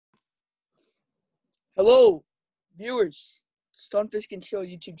Hello, viewers. Stunfisk and Chill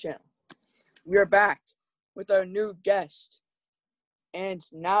YouTube channel. We are back with our new guest and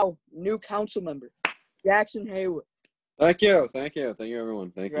now new council member, Jackson Haywood. Thank you, everyone.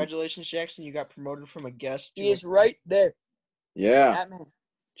 Thank you. Congratulations, Jackson. You got promoted from a guest to He is right there. Yeah, That man.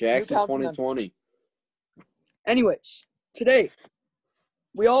 Jackson council 2020. Anyways, today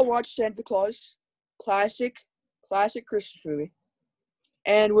we all watched Santa Claus, classic Christmas movie,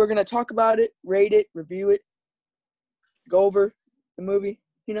 and we're gonna talk about it, rate it, review it, go over the movie.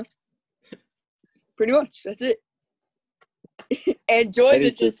 Pretty much that's it. And join the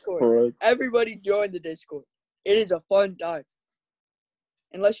Discord. Everybody join the Discord. It is a fun time.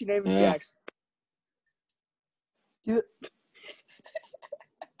 Unless your name is Jackson. Yeah.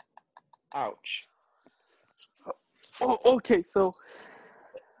 Ouch. Oh, okay, so.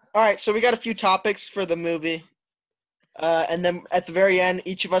 All right, so we got a few topics for the movie. And then at the very end,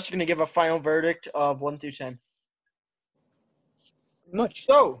 each of us are going to give a final verdict of 1 through 10. Much.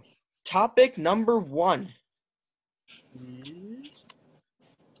 So, topic number 1.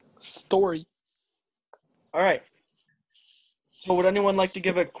 Story. All right. So would anyone like to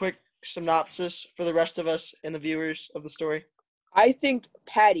give a quick synopsis for the rest of us and the viewers of the story? I think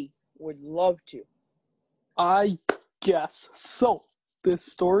Patty would love to. I guess. So, the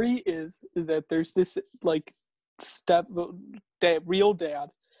story is that there's this, real dad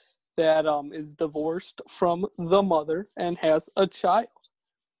that is divorced from the mother and has a child.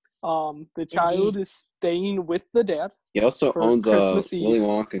 The child is staying with the dad. He also owns Christmas a Eve. Willy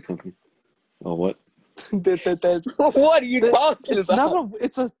Wonka company. Oh, what? What are you talking about?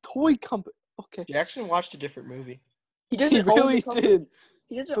 It's a toy company. Okay. Jackson watched a different movie. He doesn't own the company. Did.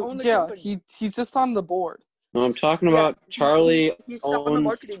 He doesn't own the company. Yeah, he's just on the board. No, I'm talking about Charlie he's on the owns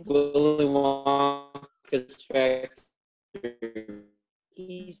marketing team. Willy Wonka's factory.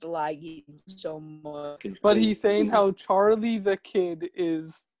 He's lying so much. But he's saying how Charlie the kid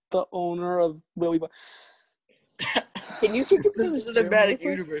is the owner of Willy Wonka. Can you take a This is a cinematic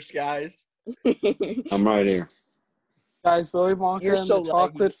universe, guys. I'm right here. Guys, Willy Wonka You're and so the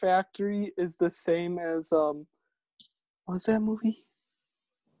Chocolate Factory is the same as what's that movie?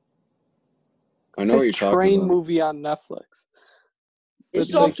 I know what you're talking train about. movie on Netflix.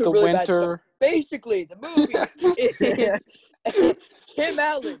 It's off to the really winter. bad stuff. Basically, the movie is Tim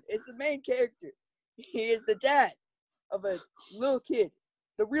Allen is the main character. He is the dad of a little kid.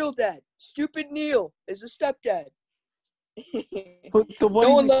 The real dad, Stupid Neil, is a stepdad. But No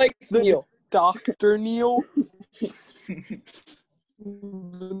one likes Neil. Dr. Neil. He's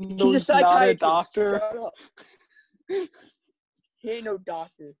a psychiatrist. Not a doctor. Shut up. He ain't no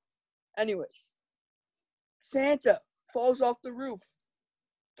doctor. Anyways, Santa falls off the roof.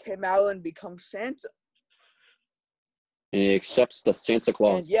 Tim Allen becomes Santa. And he accepts the Santa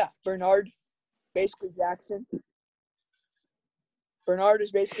Claus. And yeah, Bernard, basically Jackson. Bernard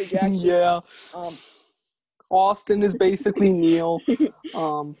is basically Jackson. Yeah. Austin is basically Neil. Okay.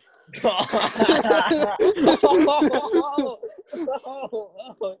 I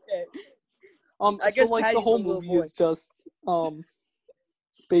guess so like Patty's the whole a little movie boy. is just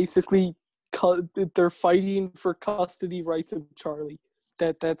basically they're fighting for custody rights of Charlie.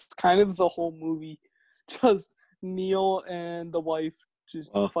 That's kind of the whole movie. Just Neil and the wife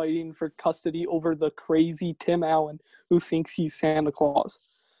just fighting for custody over the crazy Tim Allen who thinks he's Santa Claus.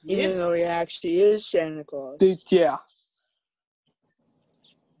 Even though he actually is Santa Claus. Yeah.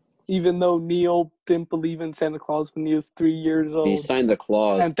 Even though Neil didn't believe in Santa Claus when he was 3 years old. He signed the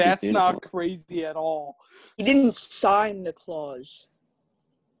clause. And that's not crazy at all. He didn't sign the clause.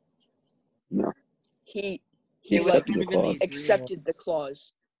 No. He accepted the clause. Accepted the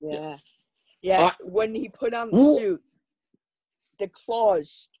clause. Yeah. Yeah, when he put on the suit, the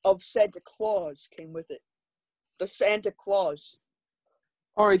clause of Santa Claus came with it. The Santa Claus.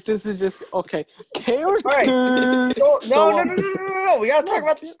 All right, this is just okay. Characters. All right. No. We gotta talk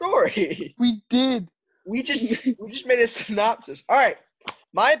about the story. We did. We just made a synopsis. All right,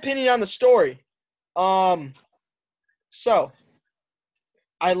 my opinion on the story. So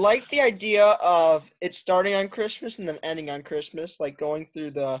I like the idea of it starting on Christmas and then ending on Christmas, like going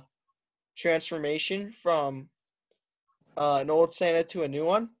through the transformation from an old Santa to a new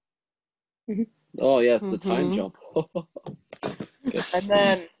one. Oh yes, the time jump. And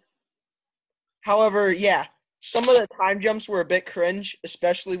then, however, yeah, some of the time jumps were a bit cringe,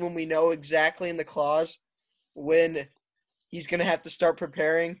 especially when we know exactly in the clause when he's going to have to start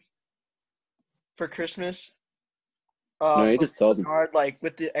preparing for Christmas. No, he just told him. Like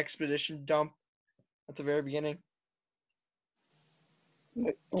with the expedition dump at the very beginning.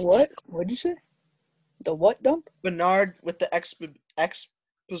 What? What'd you say? The what dump? Bernard with the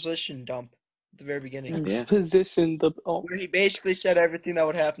exposition dump. at the very beginning, Exposition. where he basically said everything that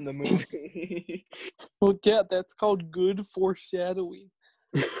would happen in the movie. Well, yeah, that's called good foreshadowing.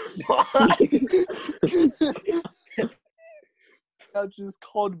 That's just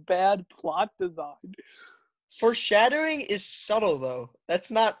called bad plot design. Foreshadowing is subtle, though.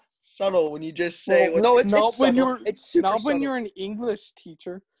 That's not subtle when you just say. Well, no, it's not when subtle. you're It's super not when subtle. you're an English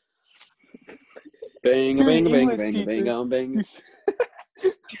teacher. Bang, You're bang, an bang, English bang, teacher. bang, bang.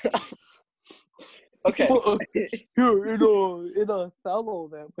 Okay. Here in a fellow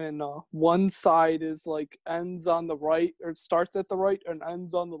that when one side is like ends on the right or starts at the right and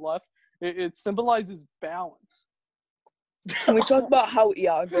ends on the left, it symbolizes balance. Can we talk about how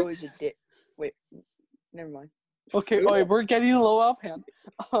Iago is a dick? Wait, never mind. Okay, we're getting a little offhand.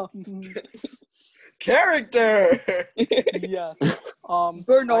 Character. Yes.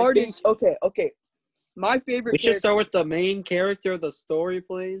 Bernard I think, is okay. My favorite We should character. start with the main character of the story,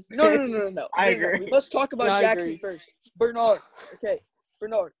 please. No. I agree. We must talk about I Jackson agree. first. Bernard. Okay.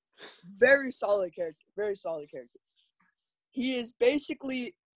 Bernard. Very solid character. He is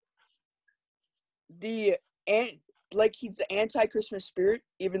basically he's the anti-Christmas spirit,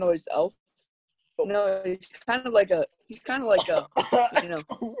 even though he's the elf. No, he's kind of like a you know.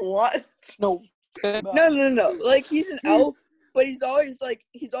 What? no. No. Like he's an elf, but he's always like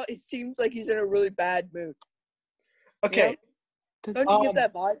it seems like he's in a really bad mood. Okay. You know? Don't you get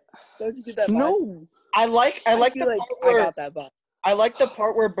that vibe? No. I like the I part where got that vibe. I like the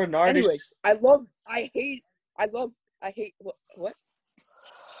part where Bernard Anyways, I hate what?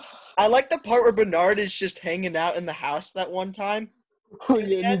 I like the part where Bernard is just hanging out in the house that one time. Oh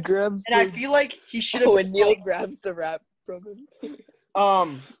yeah, and he grabs And I feel like he should have Oh, been and Neil like, grabs the rap from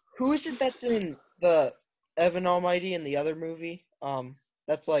him. who is it that's in the Evan Almighty in the other movie?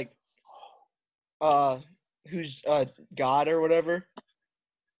 That's like who's God or whatever.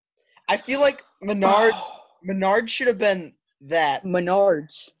 I feel like Menard should have been that.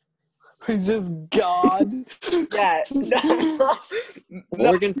 Menards. He's just God. Yeah. No.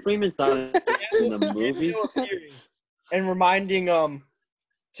 Morgan Freeman's not in the movie. And reminding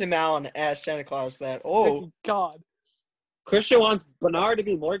Tim Allen as Santa Claus that It's like God. Christian wants Bernard to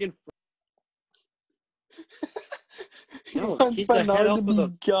be Morgan He No, wants he's the head Bernard elf to of be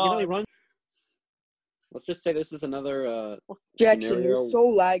the. God. He runs. Let's just say this is another Jackson, scenario. you're so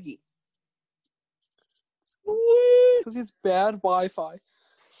laggy. It's because he's bad Wi-Fi.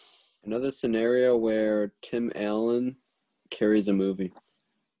 Another scenario where Tim Allen carries a movie.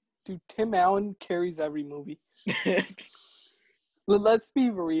 Dude, Tim Allen carries every movie. Let's be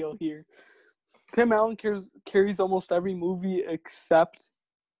real here. Tim Allen carries almost every movie except.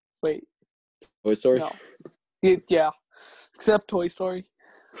 Wait. Toy Story? No. Yeah. Except Toy Story.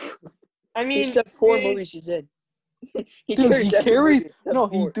 I mean, Except 4 movies he's in. he Dude, carries every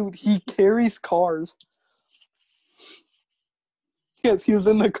movie except 4. he carries cars. Yes, he was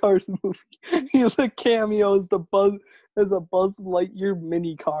in the Cars movie. He was a cameo as a Buzz Lightyear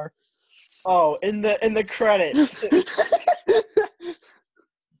mini car. Oh, in the credits.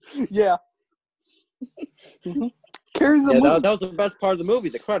 Yeah. Mm-hmm. Carries the Yeah, movie. that was the best part of the movie,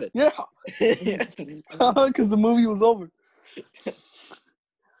 the credits. Yeah. Because the movie was over.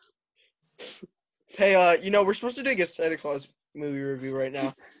 Hey, we're supposed to do a Santa Claus movie review right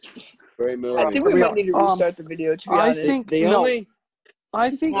now. Great movie. I think we might need to restart the video, to be I honest. think the no. only I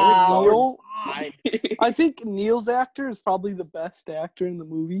think Wow. Neil. I think Neil's actor is probably the best actor in the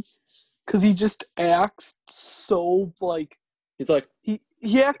movie because he just acts so like he's like he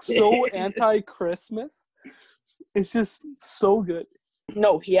acts so anti-Christmas. It's just so good.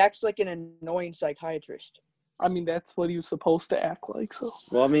 No, he acts like an annoying psychiatrist. I mean, that's what he was supposed to act like. So,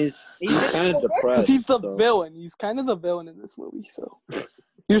 well, I mean, he's kind of depressed. because he's the so. villain. He's kind of the villain in this movie. So,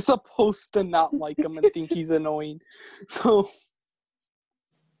 you're supposed to not like him and think he's annoying. So,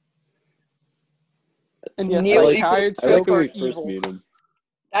 and yes, Neil I like psychiatrists when are we first evil. meet him.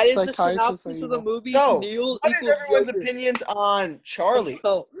 That is the Psychiatrists synopsis are of the evil. movie. So, Neil what is equals everyone's Joker. opinions on Charlie? Let's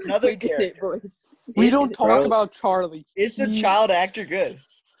go. Another We did it, character. boys. We Is don't the talk child- about Charlie. Is the child actor good?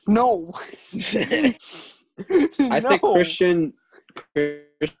 No. I think No. Christian is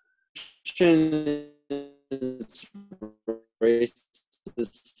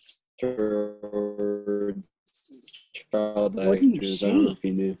racist towards child What are you actors. I don't know if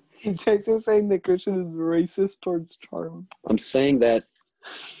you knew. Jason's saying that Christian is racist towards Charlie. I'm saying that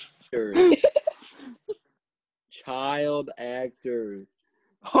child actors.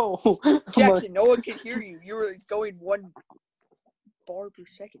 Oh, Jackson, no one can hear you. You were going 1 bar per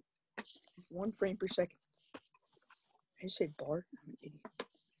second. 1 frame per second. I just said bar? I'm an idiot.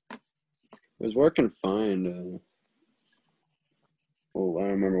 It was working fine. I don't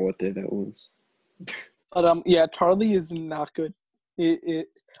remember what day that was. But yeah, Charlie is not good.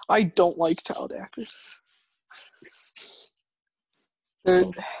 I don't like child actors.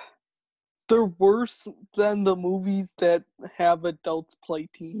 They're worse than the movies that have adults play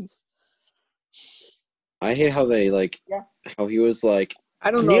teens. I hate how they how he was like,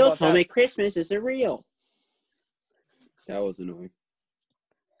 I don't know Neil about told me that. Christmas isn't real. That was annoying.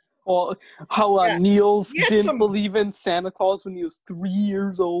 Well, how Yeah, Neil he had didn't some- believe in Santa Claus when he was 3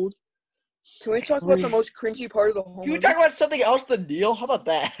 years old. Can we talk about the most cringy part of the whole Can we movie? talk about something else than Neil? How about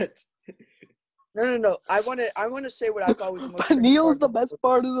that? No. I wanna say what I thought was the most But cringy Neil's part the of best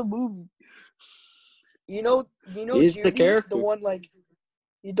part of the movie. You know He's the Judy, character. the one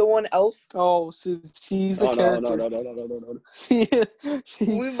the one elf. Oh, so she's a No. character.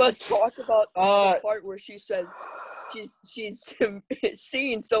 We must talk about Uh, the part where she says she's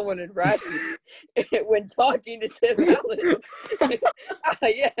seeing someone in Rappi when talking to Tim Allen.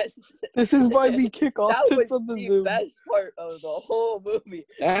 Yes. This is why we kick That Austin was from the the Zoom. best part of the whole movie.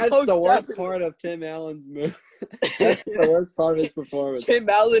 That's Most the worst definitely. part of Tim Allen's movie. That's the worst part of his performance. Tim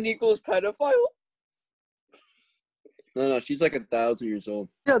Allen equals pedophile? No, she's like 1,000 years old.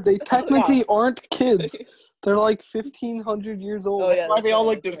 Yeah, they technically aren't kids. They're like 1,500 years old. Oh, yeah. why they all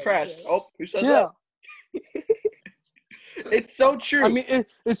right, look that's right, depressed. that's right. Oh, who said Yeah. that? It's so true. I mean,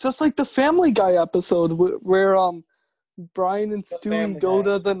 it's just like the Family Guy episode where Brian and The Stewie Family go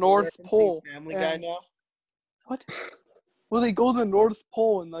Guy. to the You're North referencing Pole. Family Guy and- now. What? Well, they go to the North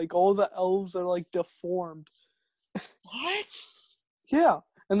Pole and like all the elves are like deformed. What? Yeah,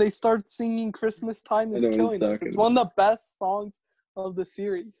 and they start singing "Christmas Time is I know what he's Killing Us." talking It's one of the best songs of the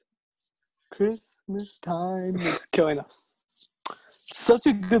series. Christmas time is killing us. Such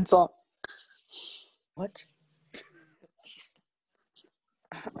a good song. What?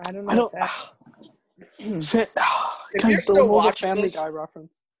 I don't know. I don't. What's you're Guys, still don't know the watching Family this- Guy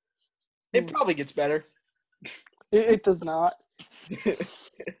reference. It probably gets better. It does not. That's,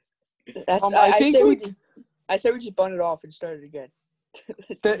 I I think say we- we just bun it off and start it again.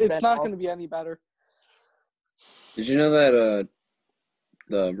 It's not going to be any better. Did you know that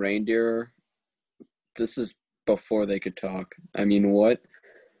the reindeer? This is before they could talk. I mean, what?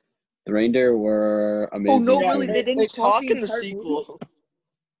 The reindeer were amazing. no, Yeah, really, they, they didn't they talk talk the in the entire sequel.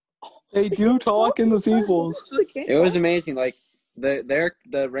 They do talk in the sequels. So they can't It was talk? amazing. Like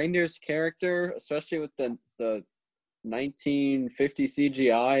the reindeer's character, especially with the 1950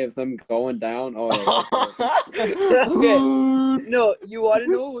 CGI of them going down. Oh, yeah, that was Okay. No, you want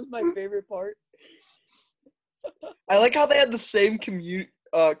to know what was my favorite part? I like how they had the same computer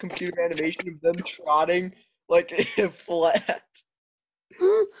animation of them trotting like flat.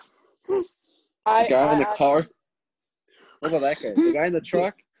 the guy in the car. What about that guy? The guy in the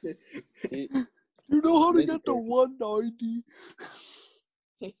truck. He- You know how to Amazing get to character. 190?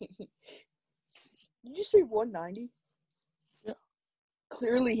 Did you say 190? Yeah.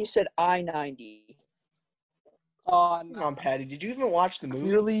 Clearly, he said I-90. Come on, Patty. Did you even watch the movie?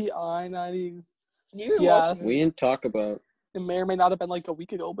 Clearly, I-90. You even Yes. watched the we movie? didn't talk about. It may or may not have been like a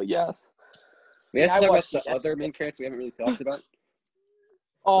week ago, but yes. We have Yeah, to I talk about watched the it. other main characters we haven't really talked about.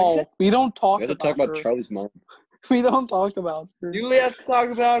 What'd you Oh, we don't talk We have to about talk about her. Charlie's mom. We don't talk about her. Do we have to talk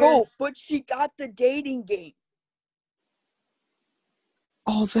about No, it? but she got the dating game.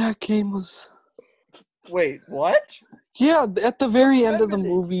 Oh, that game was... Wait, what? Yeah, at the very end of the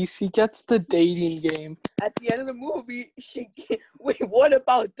remember this. movie, she gets the dating game. At the end of the movie, wait, what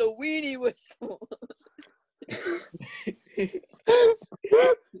about the weenie whistle?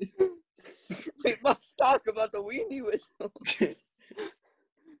 We must talk about the weenie whistle.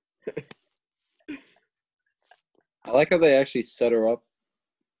 I like how they actually set her up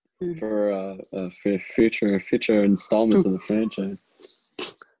for future installments of the franchise.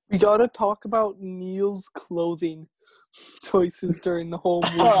 We gotta talk about Neil's clothing choices during the whole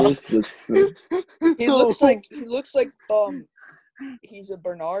Oh. movie. This- He looks like he's a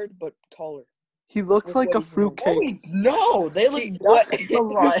Bernard but taller. He looks With like what a he's wearing. fruitcake. No, they look What- nothing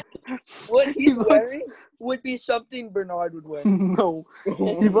alike. What He he's looks- wearing would be something Bernard would wear. No,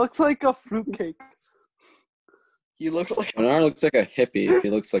 he looks like a fruitcake. He looks like Bernard looks like a hippie if he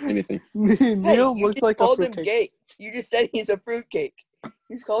looks like anything. Hey, Neil you looks just like a called him fruitcake. gay. You just said he's a fruitcake.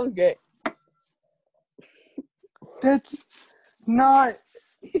 You just called him gay. That's not.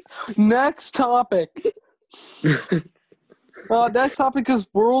 Next topic. Next topic is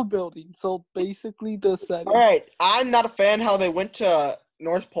world building. So basically, the setting. All right, I'm not a fan how they went to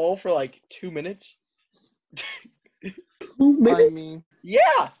North Pole for like 2 minutes. 2 I minutes? mean,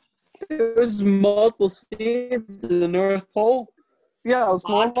 Yeah, There's multiple scenes to the North Pole. yeah, it was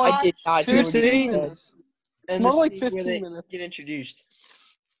more Montage? like I did not hear what you 15 said. minutes. and more the like scene where 15 they minutes. get introduced.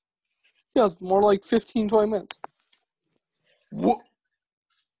 Yeah, it's more like 15, 20 minutes. What?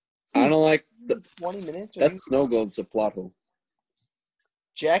 I don't like 20 minutes? that snow globe's a plot hole.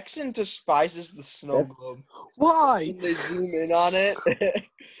 Jackson despises the snow globe. Why? When they zoom in on it.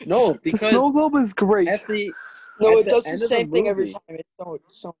 No, The because snow globe is great. at the No, at it the does the end of same thing every movie- time.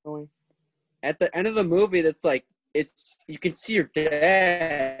 It's so annoying. At the end of the movie, that's like you can see your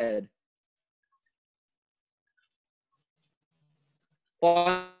dad.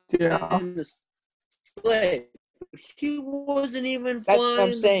 Yeah. In the sleigh. He wasn't even That's what I'm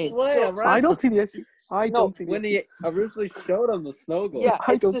flying the saying. sleigh So- around. I don't see the issue. I No, don't see the When issue. he originally showed him the snow globe. Yeah,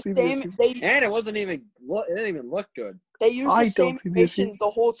 I it's don't the see the same. issue. And it wasn't even. It didn't even look good. They use I the same don't see the issue. animation the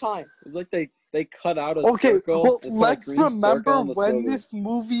whole time. It was like they cut out a Okay, circle. well, and put a let's green circle remember on the snow when globe. this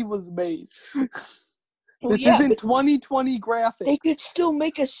movie was made. Well, This yeah, isn't but 2020 graphics. they could still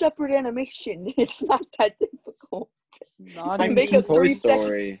make a separate animation. It's not that difficult. Not I in make a Toy 3 second.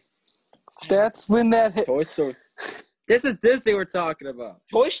 Story. That's when that hit. Toy Story. This is Disney we're talking about.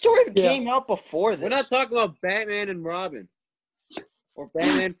 Toy Story Yeah. came out before this. We're not talking about Batman and Robin. Or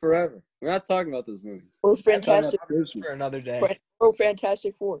Batman Forever. We're not talking about those movies. Or I'm talking Fantastic. about this for another day. Or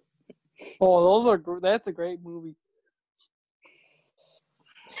Fantastic Four. Oh, that's a great movie.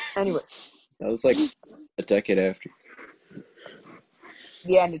 Anyway, That was like a decade after.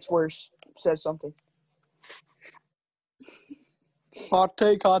 yeah, and it's worse. Says something. Hot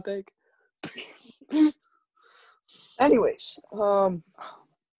take, hot take. Anyways, world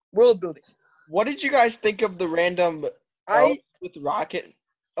building. What did you guys think of the random I with Rocket?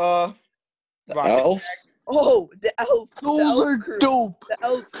 The Rocket. elves? the elf. Those are dope. The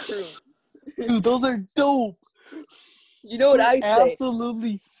elf crew. Dude, those are dope. You know what They're I say?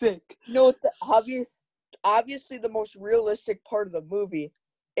 absolutely sick. You know what the obviously the most realistic part of the movie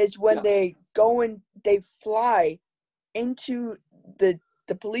is when Yeah. they go and they fly into the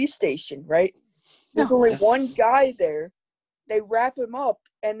police station, right? There's Yeah. only one guy there. They wrap him up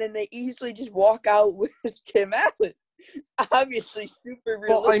and then they easily just walk out with Tim Allen. Obviously super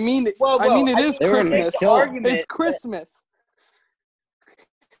realistic. Well, I mean, it is They were gonna Christmas. kill him. argument It's Christmas.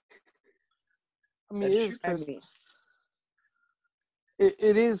 I mean, it is I mean, Christmas.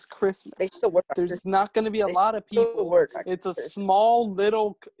 It is Christmas. they still work. There's not going to be a They lot of still people. work. It's a small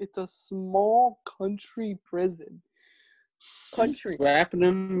country prison. country. Wrapping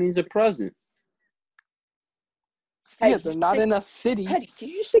them means a present. Hey, Yeah, they're not in a city. Hey, did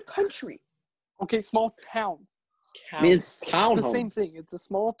you say country? Okay, small town. Means It's the townhome. same thing. It's a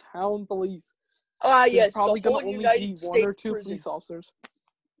small town police. Ah, There's yes, probably the going whole to only United be States one or two prison. police officers.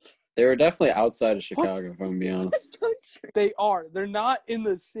 They were definitely outside of Chicago, if I'm being honest. Country. They are. They're not in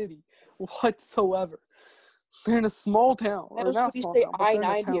the city whatsoever. They're in a small town. Or Else not would you small say town, but they're in a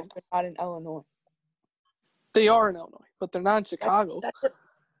I-90 town. if they're not in Illinois? They are in Illinois, but they're not in Chicago.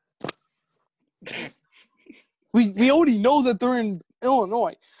 We already know that they're in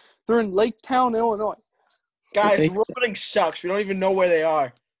Illinois. They're in Lake Town, Illinois. Guys, roading sucks. We don't even know where they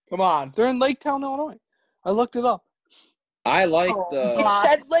are. Come on. They're in Lake Town, Illinois. I looked it up. I like Oh, the. It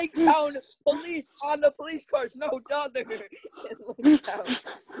said Lake Town police on the police cars. No, other. Lake Town.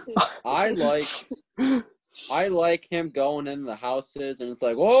 I like him going into the houses, and it's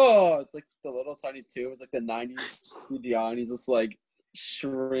like, whoa! It's like the little tiny tube. It's like the '90s CGI, and he's just like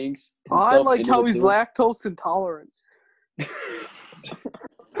shrinks. I himself like into how the he's tube. lactose intolerant.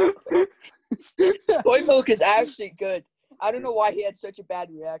 Soy milk is actually good. I don't know why he had such a bad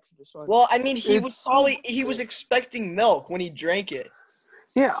reaction to soy milk. Well, I mean, he It's- was expecting milk when he drank it.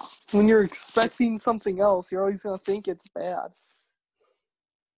 Yeah, when you're expecting something else, you're always gonna think it's bad.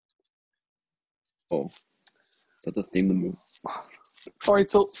 Oh, is that the theme of the movie? All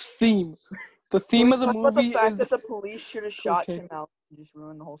right, so theme. The theme Can of we the talk about movie the fact is that the police should have shot Okay. Tim Allen and just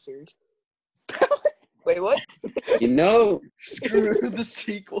ruined the whole series. Wait, what? You know, Screw the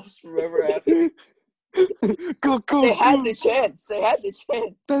sequels from ever happened. go. They had the chance. They had the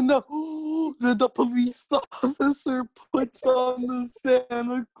chance. Then the police officer puts on the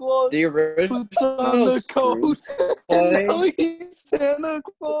Santa Claus, the original puts on the coat, and now screenplay. he's Santa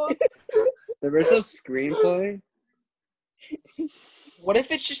Claus. The original screenplay. What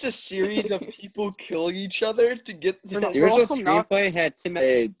if it's just a series of people killing each other to get We're not- The We're original also not- screenplay had Tim.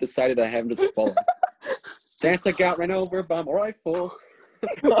 They decided to have him just fall. Santa got ran over by a rifle.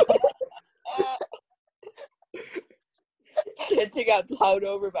 Santa got plowed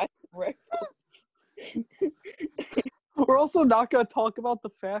over by a rifle. We're also not gonna talk about the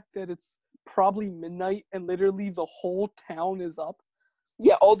fact that it's probably midnight and literally the whole town is up.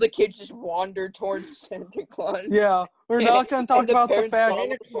 Yeah, all the kids just wander towards Santa Claus. Yeah, we're not gonna talk And the about the parents fact. follow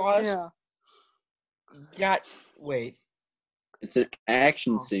Santa Claus Yeah, got wait. It's an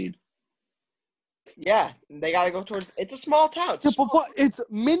action scene. Yeah, they gotta go towards. It's a small town. Yeah, but what? It's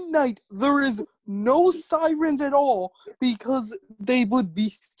midnight. There is no sirens at all because they would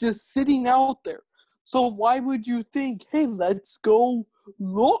be just sitting out there. So why would you think, hey, let's go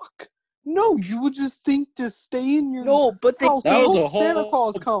look? No, you would just think to stay in your No, but the house That was until a Santa whole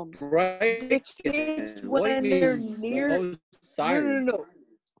Claus comes. the kids when they're near. No.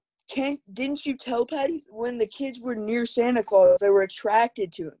 Didn't you tell Patty when the kids were near Santa Claus, they were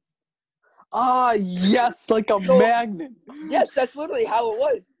attracted to him? Ah, yes, like a So- magnet. Yes, that's literally how it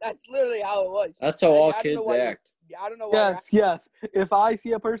was. That's literally how it was. That's how all I don't know kids why act. I don't know why. Yes. If I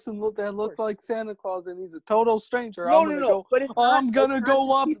see a person that looks like Santa Claus and he's a total stranger, No, I'm gonna go. But it's I'm not, gonna it's not go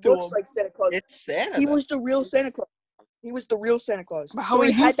just up he to looks him. like Santa Claus. It's Santa. He then. was the real Santa Claus. He was the real Santa Claus. How So are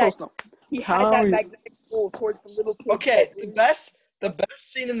he you had that. supposed to know? He How had are that you- magnetic pull towards the little kids. Okay, the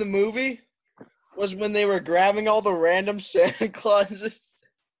best scene in the movie was when they were grabbing all the random Santa Clauses.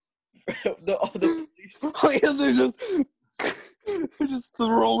 all the police. And they're just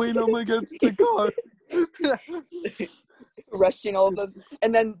throwing them against the car. Arresting all of them,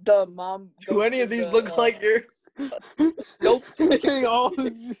 and then the mom. Do goes any to of these the, look like your? Nope. They all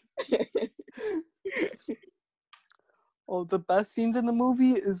Oh, the best scenes in the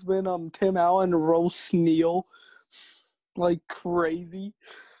movie is when Tim Allen roasts Neil like crazy.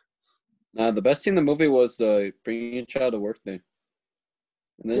 The best scene in the movie was bringing your child to work day.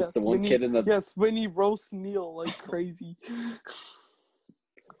 And this the one kid in the. Yes, when he roasts Neil like crazy.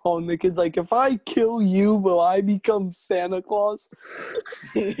 Oh, and the kid's like, if I kill you, will I become Santa Claus?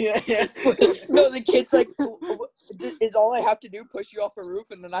 yeah. No, the kid's like, is all I have to do push you off a roof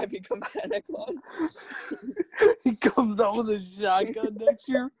and then I become Santa Claus? He comes out with a shotgun next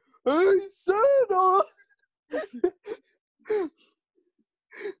year. Hey, Santa!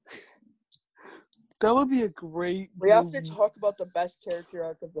 That would be a great We have to movie. talk about the best character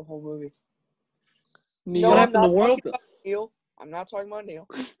arc of the whole movie. Neil. What No, happened I'm to not World? talking about Neil. I'm not talking about Neil.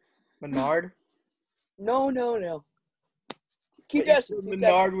 Menard. No. Keep But you guessing. said Keep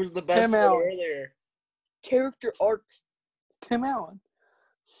Menard guessing. was the best Tim one Allen. earlier. Character arc. Tim Allen.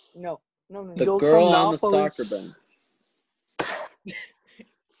 No. The goes girl from on the Napoli- soccer bench.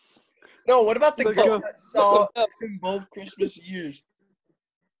 No, what about the The girl girl- that saw No. him both Christmas years?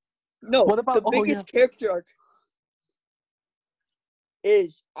 No. What about- the biggest character arc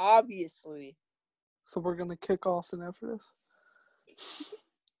is obviously So we're gonna kick Austin after this.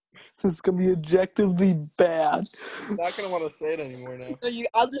 This is gonna be objectively bad. I'm not gonna want to say it anymore now. No,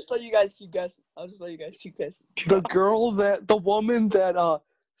 I'll just let you guys keep guessing. The woman that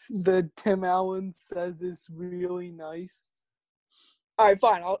Tim Allen says is really nice. All right,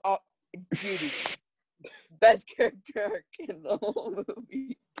 fine. I'll Judy. Best character arc in the whole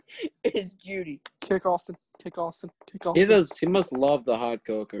movie is Judy. Kick Austin. He must love the hot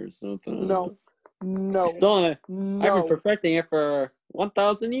coke or something. No. I've been perfecting it for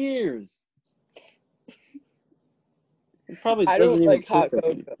 1,000 years. He probably I doesn't don't even like hot taste like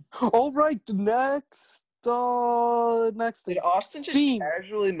cocoa. anything. All right, next thing. Did Austin just Theme.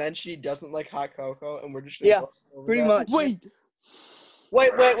 casually mention he doesn't like hot cocoa, and we're just gonna Yeah, gloss over pretty that? much. Wait.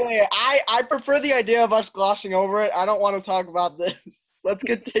 I prefer the idea of us glossing over it. I don't want to talk about this. Let's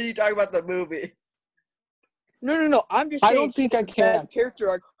continue talking about the movie. No. I'm just I saying don't think she's I the can. best character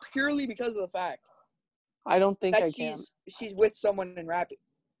arc purely because of the fact I don't think that I can. she's with someone in Rapid.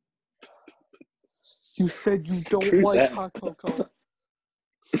 You said you don't Screw like that. hot cocoa.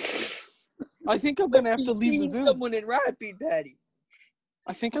 I think I'm gonna have to She's leave the seen Zoom. someone in Rapid, Patty.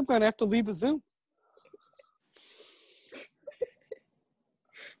 I think I'm gonna have to leave the Zoom.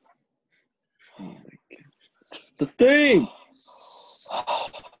 The theme.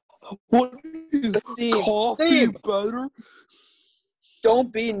 What is The theme. coffee better?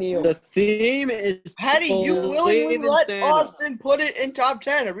 Don't be Neil. The theme is Patty, you willingly Believe in let Santa. Austin put it in top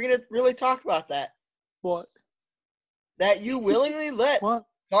 10. Are we gonna really talk about that? What? That you willingly let What?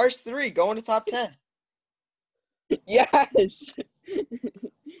 Cars 3 go into top 10. Yes.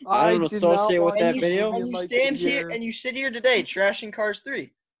 I don't did not associate with watch that the video. movie And in you like stand a here year. and you sit here today trashing Cars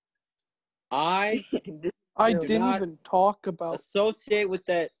 3. I I do didn't not even talk about. associate with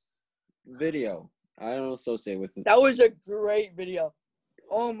that video. I don't associate with it. That was a great video.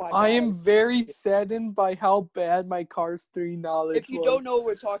 Oh my god. I am very saddened by how bad my Cars 3 knowledge If you was. don't know what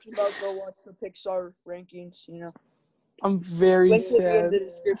we're talking about, go watch the Pixar rankings, I'm very Link will be in sad. the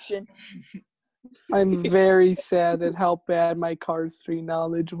description. I'm very sad at how bad my Cars 3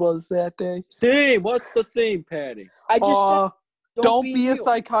 knowledge was that day. Theme. What's the theme, Patty? I just said Don't be a Neil.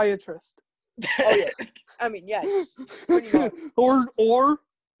 psychiatrist. Oh yeah. I mean, yes. Pretty much. or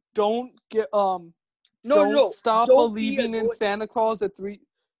don't get No, don't stop don't be believing in annoyed. Santa Claus at 3.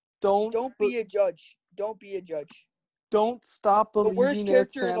 Don't be a judge. Don't be a judge. Don't stop The worst believing at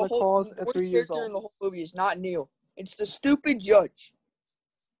character in the Santa whole Claus the at worst 3 years character in old. the whole movie is not Neil. It's the stupid judge.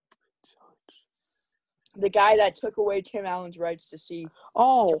 The guy that took away Tim Allen's rights to see.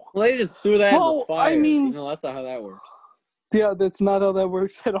 Oh, Well, they just threw that in Well, the fire. I mean- You know, that's not how that works. yeah, that's not how that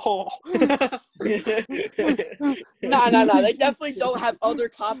works at all. No. They definitely don't have other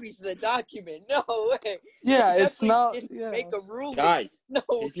copies of the document. No way. Yeah, They it's definitely not. didn't Yeah. make a rule. Guys, No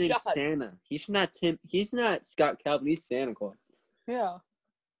his name's shot. Santa. He's not Tim. He's not Scott Calvin. He's Santa Claus. Yeah.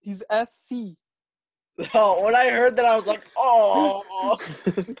 He's SC. Oh, when I heard that, I was like, oh.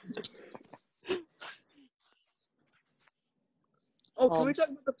 Oh, can we talk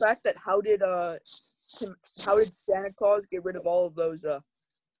about the fact that how did Santa Claus get rid of all of those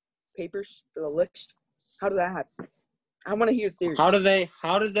papers for the list? How did that happen? I want to hear theories. How did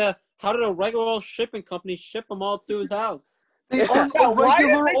a regular shipping company ship them all to his house? They aren't Yeah, a why did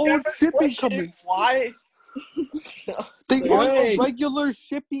regular they old never shipping question company. why? They aren't Hey. a regular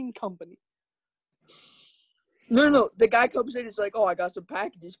shipping company. No. The guy comes in. It's like, oh, I got some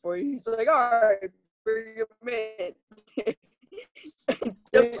packages for you. He's like, all right, bring them in.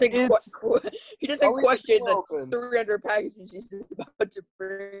 He doesn't I'll leave the question door the open. 300 packages he's about to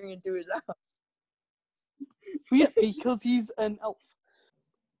bring into his house. Yeah, because he's an elf.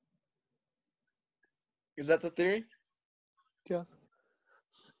 Is that the theory? Yes.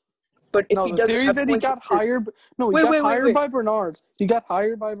 But if No, he the doesn't theory have is that he points got of truth- hired. No, he Wait, got wait, hired wait. by Bernard. He got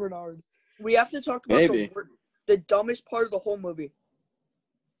hired by Bernard. we have to talk about Maybe. the dumbest part of the whole movie.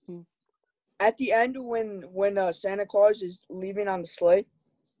 At the end, when Santa Claus is leaving on the sleigh,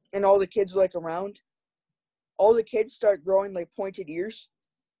 and all the kids are like around, all the kids start growing like pointed ears.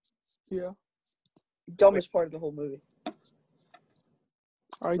 Yeah. Dumbest part of the whole movie.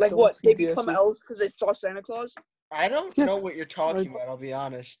 I Like don't what? see They the become issue. elves because they saw Santa Claus? I don't Yeah. know what you're talking I- about, I'll be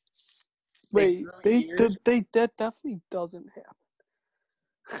honest. Wait, grew ears? that definitely doesn't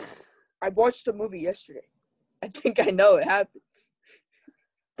happen. I watched the movie yesterday. I think I know it happens.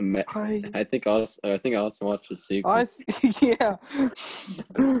 I think I also watched the sequel. Yeah.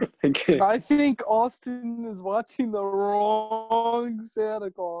 Okay. I think Austin is watching the wrong Santa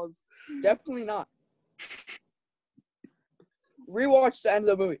Claus. Definitely not. Rewatch the end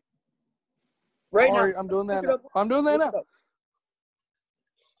of the movie. Right All now. right, I'm doing that Look it now. up. I'm doing that Look now. it up.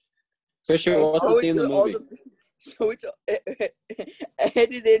 Christian, what's the theme of the movie? So it's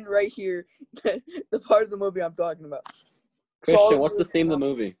edited in right here, the part of the movie I'm talking about. Christian, what's the theme of the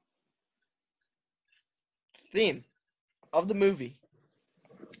movie? Theme of the movie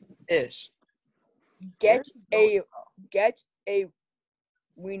is Get a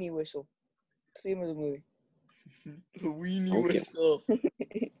weenie whistle. Theme of the movie. the weenie Okay. whistle.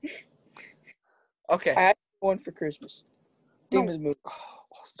 Okay. I asked one for Christmas. Theme No. of the movie.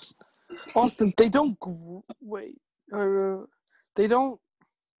 Austin, they don't wait. They don't.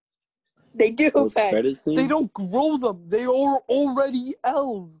 They do, Pat. Credit scene? They don't grow them. They are already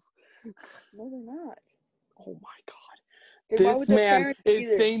elves. No, they're not. Oh my god! Then why This would their man parents be is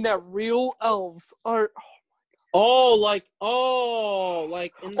there? saying that real elves are. like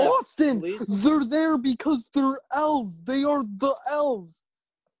in the Austin, police? they're there because they're elves. They are the elves.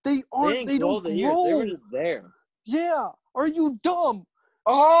 They aren't. They don't the ears. They were grow. just there. Yeah. Are you dumb?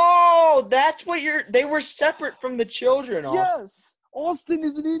 Oh, that's what they were separate from the children. Yes. Austin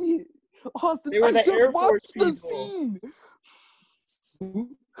is an idiot. Austin, They were I the just Air Force watched the people. scene. I'm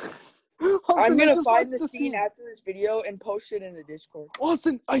Austin, I gonna just find watched the scene after this video and post it in the Discord.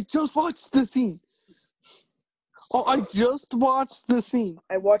 Austin, I just watched the scene. Oh, I just watched the scene.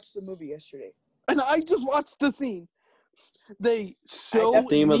 I watched the movie yesterday. And I just watched the scene. They show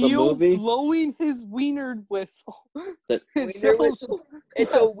Theme of the Neil movie? blowing his wiener whistle. That- It Wiener shows whistle.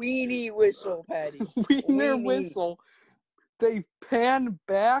 It's Yes. a weenie whistle, Patty. wiener Weenie. whistle. They pan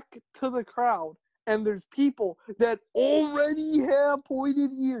back to the crowd, and there's people that already have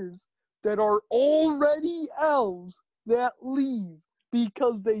pointed ears, that are already elves, that leave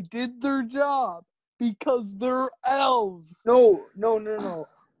because they did their job, because they're elves. No.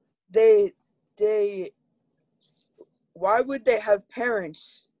 They. Why would they have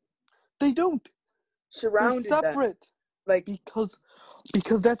parents They don't. They're surrounded them? separate. Like,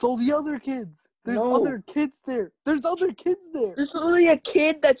 Because that's all the other kids. There's No. other kids there. There's other kids there. there's literally a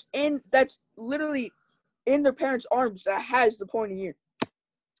kid that's literally in their parents' arms that has the pointy ear.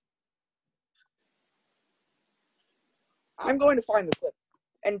 I'm going to find the clip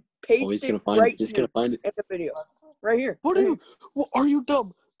and paste he's it gonna find right it. He's here gonna find it. in the video. Right here. What Right are you? Well, are you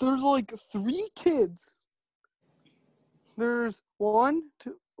dumb? There's like 3 kids. There's 1,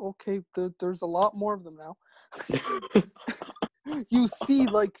 2. Okay, there's a lot more of them now. you see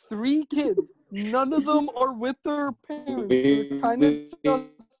like 3 kids. None of them are with their parents. They're kind of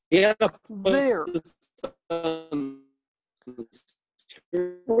just there.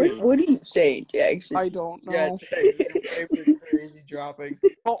 What are you saying, Jackson? I don't know. Yeah, Jackson, your favorite crazy dropping.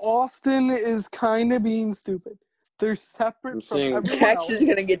 Austin is kind of being stupid. They're separate I'm from saying- everyone Jackson's else.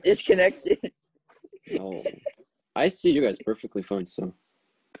 gonna get disconnected. No. I see you guys perfectly fine, so.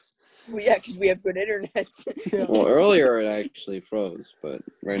 Well, yeah, because we have good internet. Yeah. Well, earlier it actually froze, but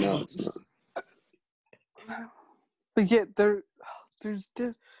right now it's not. But yeah, there's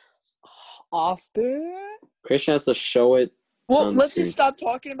Austin. Christian has to show it. Well, On let's screen. just stop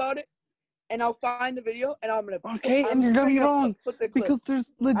talking about it, and I'll find the video, and I'm gonna. Okay, and you're gonna be wrong put the clip. because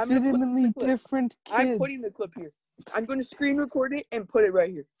there's gonna put the legitimately clip. different kids. I'm putting the clip here. I'm going to screen record it and put it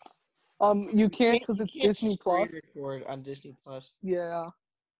right here. You can't because it's You can't Disney screen Plus. record on Disney Plus. Yeah,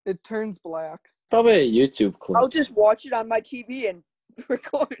 it turns black. Probably a YouTube clip. I'll just watch it on my TV and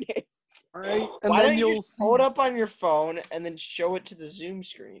record it. All right, and Why then don't you you'll just see. pull it up on your phone and then show it to the Zoom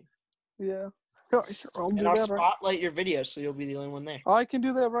screen? Yeah, sure, I'll do And I'll that right. spotlight your video so you'll be the only one there. I can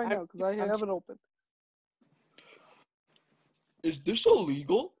do that right I'm- now because I I'm- have it open. Is this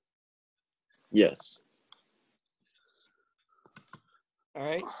illegal? Yes. All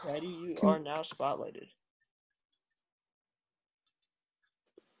right, Patty, you Can- are now spotlighted.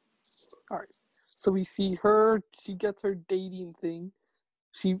 So we see her. She gets her dating thing.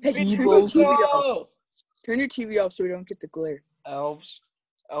 Hey, He turn your goes. TV off. Turn your TV off so we don't get the glare. Elves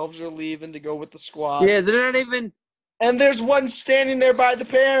are leaving to go with the squad. Yeah, they're not even. And there's one standing there by the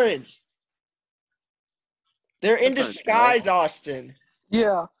parents. They're in That's not an disguise, Austin.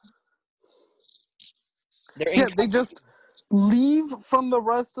 Yeah, They're yeah. They just leave from the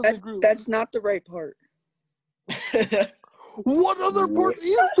rest of the group. That's not the right part. What other part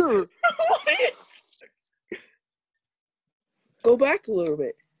is there? Go back a little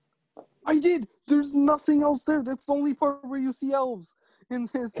bit. I did. There's nothing else there. That's the only part where you see elves in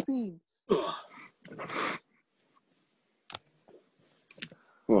this scene. Oh.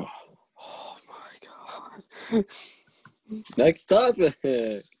 Oh my god. Next topic.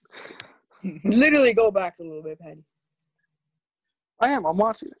 Literally go back a little bit, Patty. I'm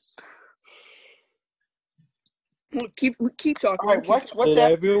watching it. Well, keep talking. All right, what's Did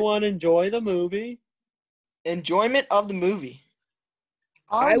that? everyone enjoy the movie? Enjoyment of the movie.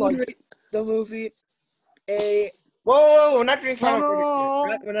 I would liked rate the movie a. Whoa, we're not doing final No.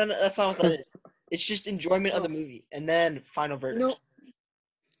 verdict yet. No, that's not what that is. It's just enjoyment of the movie, and then final verdict. No,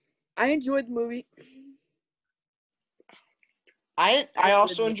 I enjoyed the movie. I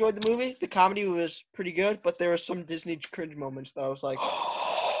also enjoyed the movie. The comedy was pretty good, but there were some Disney cringe moments that I was like,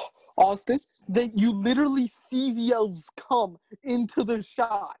 Austin, that you literally see the elves come into the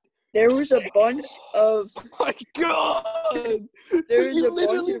shot. There was a bunch of. Oh my god! There was you a bunch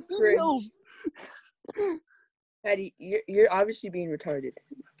literally of see the cringe. elves. Patty, you're obviously being retarded.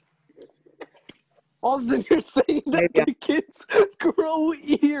 Austin, you're saying that Maybe the kids grow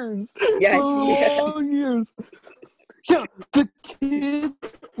ears. Yes, Long ears. Yeah, the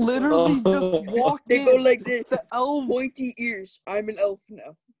kids literally just walk They in. go like this. The elves. Pointy ears. I'm an elf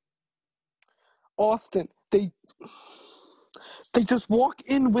now. Austin, they just walk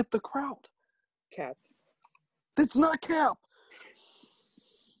in with the crowd. Cap. That's not Cap.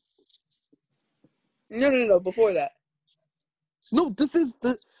 No. Before that. No, this is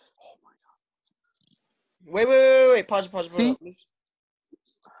the. Oh my god. Wait. Pause. See?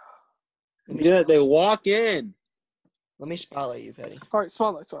 Yeah, they walk in. Let me spotlight you, Petty. All right,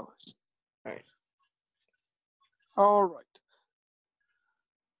 spotlight. All right. All right.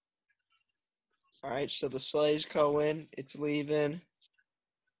 All right, so the sleighs go in. It's leaving.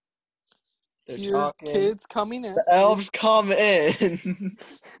 They're Here, talking. kids coming in. The elves come in.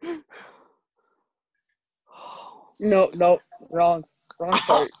 No. Wrong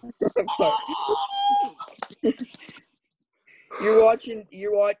part. Wrong part. You're watching.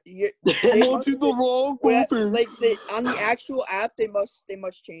 I'm watching the wrong movie. Like on the actual app, they must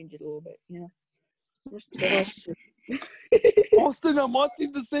change it a little bit. You know. They must. Austin, I'm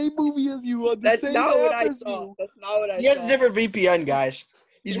watching the same movie as you on the That's same not what app I as saw. you. That's not what I He has saw. a different VPN, guys.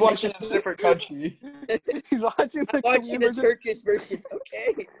 He's watching in a different country. He's watching the Watching Korean the version. Turkish version.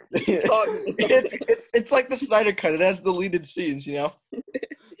 Okay. it's like the Snyder Cut. It has deleted scenes, you know?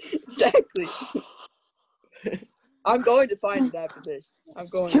 Exactly. I'm going to find it after this. I'm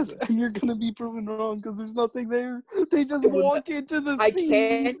going Yes, to. and you're gonna be proven wrong because there's nothing there. They just walk into the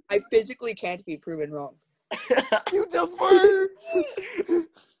scene. I physically can't be proven wrong. You just were.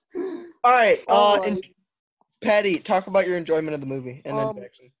 All right. All right. And Patty, talk about your enjoyment of the movie, and then Um,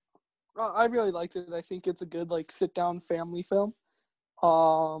 Jackson. I really liked it. I think it's a good sit-down family film.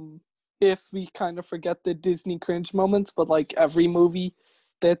 If we kind of forget the Disney cringe moments, but every movie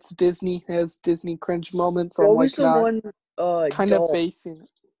that's Disney has Disney cringe moments. So What I'm was the not one kind doll of basing it.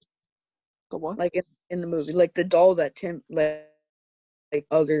 The what? in the movie? Like the doll that Tim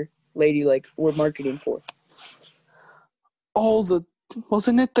other lady were marketing for. Oh,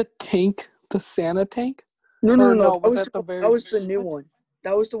 wasn't it the tank, the Santa tank? No. Was that the very? That was the new one.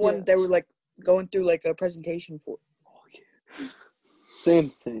 That was the one Yeah. they were going through a presentation for. Oh, yeah.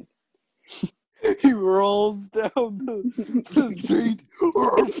 Same. He rolls down the street.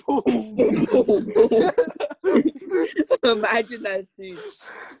 Imagine that scene.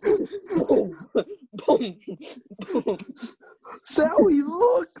 Boom, boom, boom. Sally,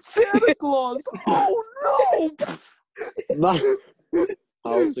 look, Santa Claus! Oh no!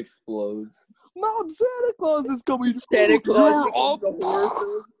 House explodes. Mom, Santa Claus is coming. Santa Claus You're becomes up. a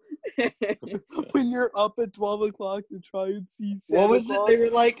horror film. When you're up at 12 o'clock to try and see Santa What was Claus. it? They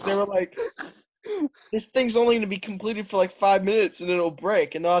were like, this thing's only going to be completed for 5 minutes and it'll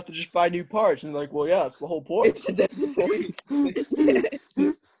break and they'll have to just buy new parts. And they're like, well, yeah, that's the whole point. That's the point.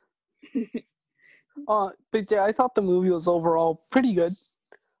 But yeah, I thought the movie was overall pretty good.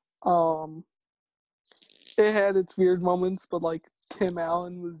 It had its weird moments, but Tim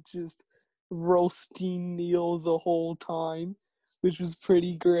Allen was just roasting Neil the whole time, which was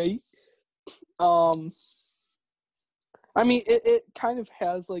pretty great. I mean, it kind of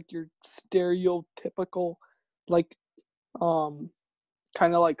has your stereotypical kind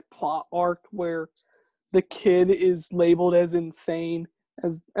of plot arc where the kid is labeled as insane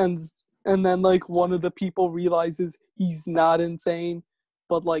and then one of the people realizes he's not insane,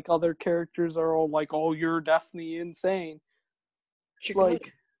 but other characters are all oh, you're definitely insane.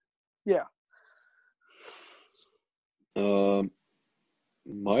 Yeah.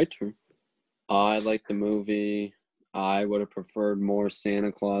 My turn. I like the movie. I would have preferred more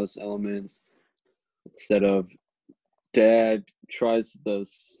Santa Claus elements instead of dad tries to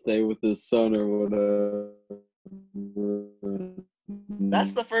stay with his son or whatever.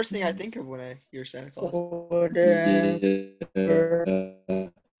 That's the first thing I think of when I hear Santa Claus.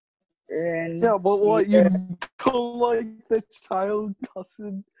 Yeah, but what, you don't like the child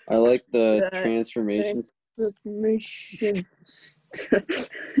cussing? I like the transformation.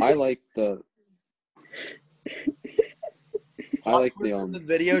 I like the the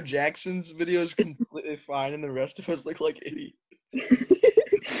video. Jackson's video is completely fine, and the rest of us look like idiots.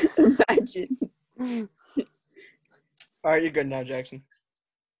 Imagine. All right, you're good now, Jackson.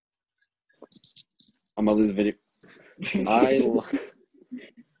 I'm gonna leave the video.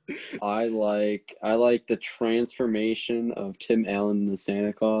 I like the transformation of Tim Allen into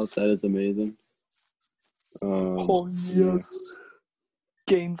Santa Claus. That is amazing. Oh yes,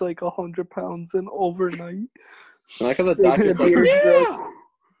 gains 100 pounds in overnight. I like how the doctor's Yeah,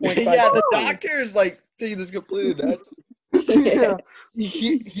 the doctor is thinking this completely bad. Yeah.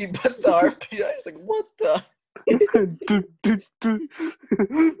 He puts the RPI. He's like, what the?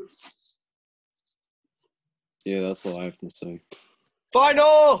 Yeah, that's all I have to say.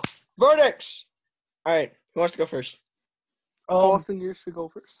 Final verdicts. All right, who wants to go first? Austin, you should go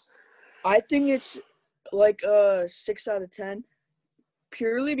first. I think it's 6 out of 10,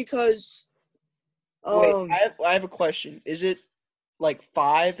 purely because. Wait, I have a question. Is it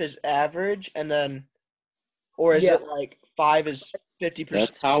 5 is average, and then, or is it 5 is 50%?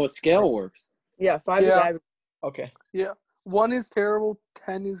 That's how a scale works. Yeah, 5 is average. Okay. Yeah, 1 is terrible,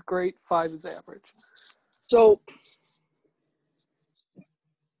 10 is great, 5 is average. So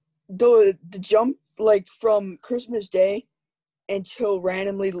the jump from Christmas Day until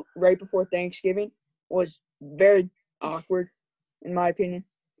randomly right before Thanksgiving was very awkward, in my opinion.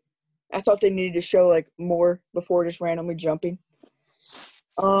 I thought they needed to show more before just randomly jumping.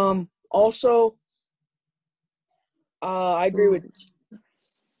 Also, I agree with.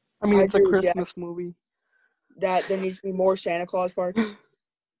 I mean, it's a Christmas movie. That there needs to be more Santa Claus parts.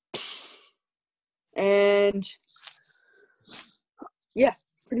 And yeah,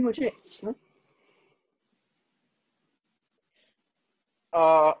 pretty much it.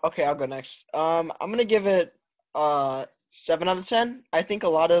 Huh? Okay, I'll go next. I'm gonna give it 7 out of 10. I think a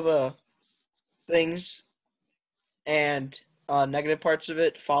lot of the things and negative parts of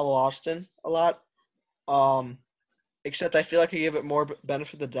it follow Austin a lot. Except I feel like I give it more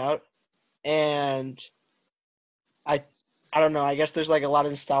benefit of the doubt, and I don't know. I guess there's a lot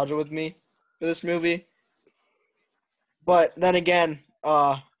of nostalgia with me for this movie. But then again,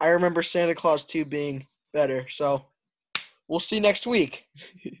 I remember Santa Claus 2 being better. So we'll see next week.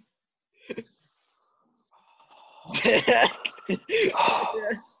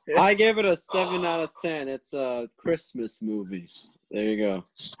 I give it a 7 out of 10. It's a Christmas movie. There you go.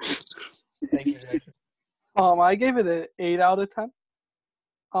 Thank you, Jason. I gave it an 8 out of 10.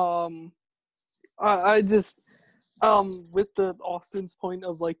 I just with the Austin's point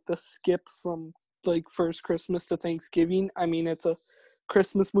of like the skip from like first Christmas to Thanksgiving. I mean, it's a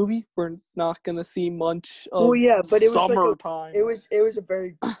Christmas movie. We're not gonna see much of Well, yeah, but it was summertime. it was a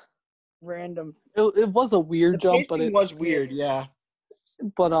very random. It was a weird The jump, but pacing was weird, yeah.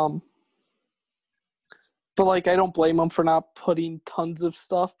 but like I don't blame them for not putting tons of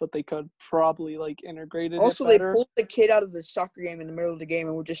stuff, but they could probably like integrate it Also, they better. pulled the kid out of the soccer game in the middle of the game,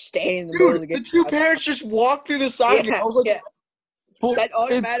 and were just standing in the middle of the Dude, game. the two parents just walked through the soccer game. I was like, Yeah. Well, That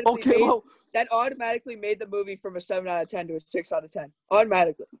it's automatically made the movie from a 7 out of 10 to a 6 out of 10.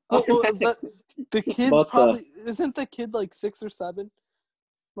 Automatically. the kid's What the- probably isn't the kid like 6 or 7?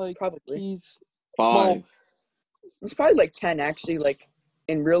 Like Probably. he's 5. It's probably like 10 actually, like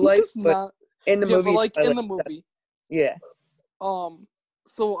in real he life, does but not. in the Yeah, movie, but like it's in the probably like 10. movie. Yeah.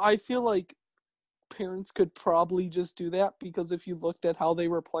 So I feel like parents could probably just do that because if you looked at how they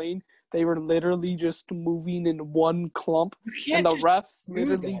were playing, they were literally just moving in one clump, you and can't the just refs do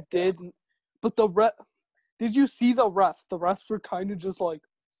literally that, did. But did you see the refs? The refs were kind of just like,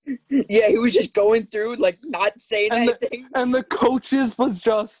 Yeah, he was just going through, like, not saying anything. and the coaches was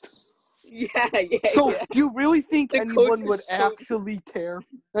just. Yeah. So Yeah. do you really think The anyone coach would was so- actually care?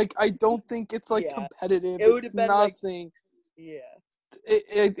 Like, I don't think it's like Yeah. competitive. It would It's have been like- nothing. Yeah.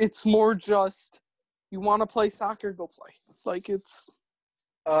 It's more just you want to play soccer, go play. Like it's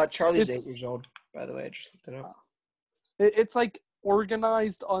Charlie's It's- 8 years old, by the way. I just looked it up. it's like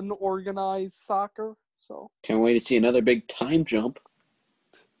organized, unorganized soccer. So Can't wait to see another big time jump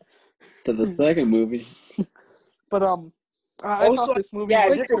to the second movie. but I Also, thought this movie Yeah,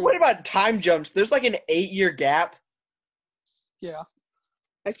 was just what about time jumps? There's like an 8-year gap. yeah.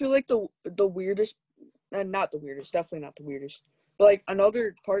 I feel like the weirdest, not the weirdest, definitely not the weirdest, but like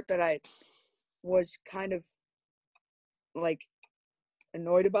another part that I was kind of like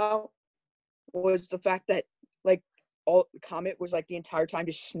annoyed about was the fact that like all Comet was like the entire time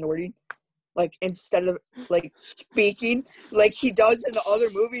just snorting, like instead of like speaking like he does in the other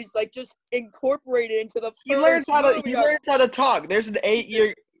movies, like just incorporate it into the He first learns how to movie. learns how to talk. There's an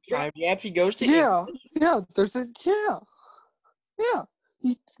 8-year time gap. He goes to Yeah. There's a yeah.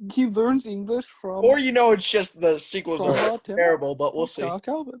 He learns English from Or it's just the sequels From, are Tim- terrible, but we'll see. Scott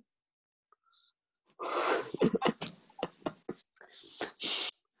Calvin.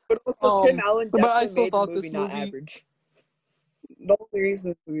 But also Tim Um, Allen but I definitely still made the thought movie this not movie- average. The only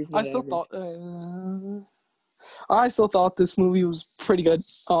reason the movie's not I still average. thought this movie was pretty good.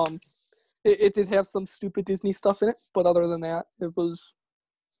 It did have some stupid Disney stuff in it, but other than that,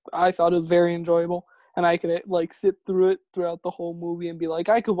 I thought it was very enjoyable, and I could like sit through it throughout the whole movie and be like,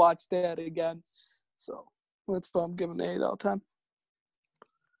 I could watch that again. So that's why I'm giving it 8 out of 10.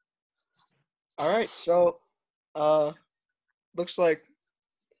 All right, so looks like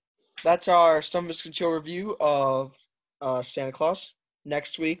that's our Stunfisk and Chill review of Santa Claus.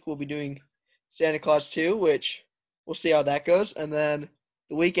 Next week we'll be doing Santa Claus 2, which we'll see how that goes, and then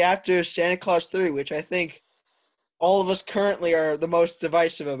the week after Santa Claus 3, which I think all of us currently are the most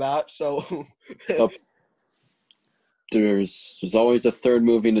divisive about. So There's always a third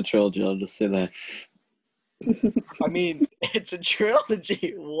movie in the trilogy. I'll just say that. I mean, it's a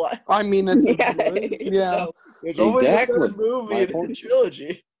trilogy. What? I mean, it's Yeah, good. Yeah. so- There's always a Exactly. third movie My in the point.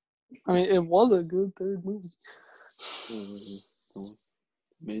 trilogy. I mean, it was a good third movie.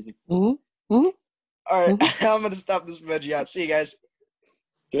 Amazing. Mm-hmm. All right, I'm gonna stop this veggie out. See you guys.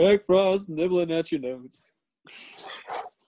 Jack Frost nibbling at your nose.